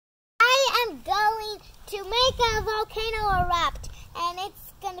need to make a volcano erupt, and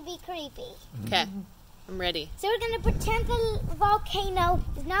it's gonna be creepy. Okay, I'm ready. So we're gonna pretend the volcano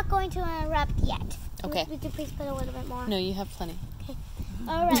is not going to erupt yet. Okay. Would you please put a little bit more? No, you have plenty. Okay.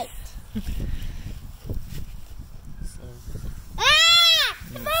 All right.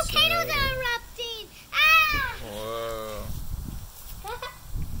 The volcanoes are erupting! Ah! Whoa.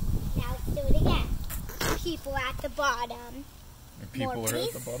 Now let's do it again. People at the bottom. And people More, are at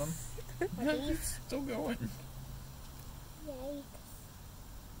please? the bottom? Please. Still going. Yikes.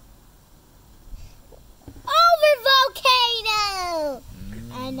 Over volcano!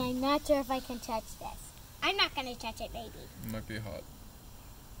 And I'm not sure if I can touch this. I'm not going to touch it, baby. It might be hot.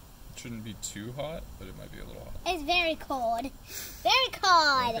 It shouldn't be too hot, but it might be a little hot. It's very cold. Very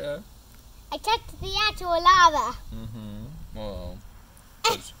cold. Okay. I touched the actual lava. Well,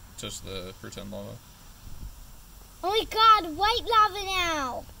 touch the pretend lava. Oh my god, white lava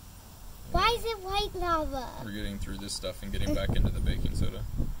now. Why is it white lava? We're getting through this stuff and getting back into the baking soda.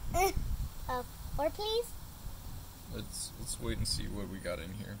 Oh, or please? Let's wait and see what we got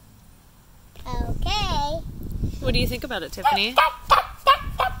in here. Okay. What do you think about it, Tiffany?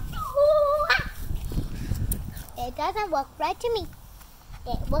 It doesn't look right to me.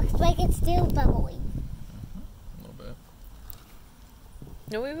 It looks like it's still bubbling. A little bit.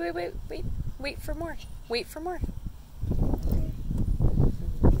 No, wait for more. Wait for more. Should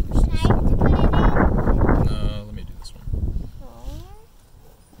I put it in? No, let me do this one. Oh.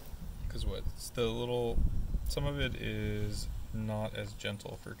 Because what? It's the little... Some of it is not as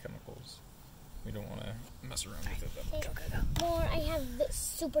gentle for chemicals. We don't want to mess around with it that much. More, I have this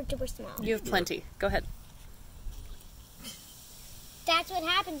super duper small. You have plenty. Go ahead. That's what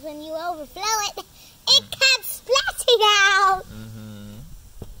happens when you overflow it. It comes splashing out.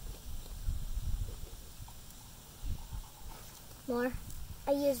 More.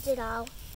 I used it all.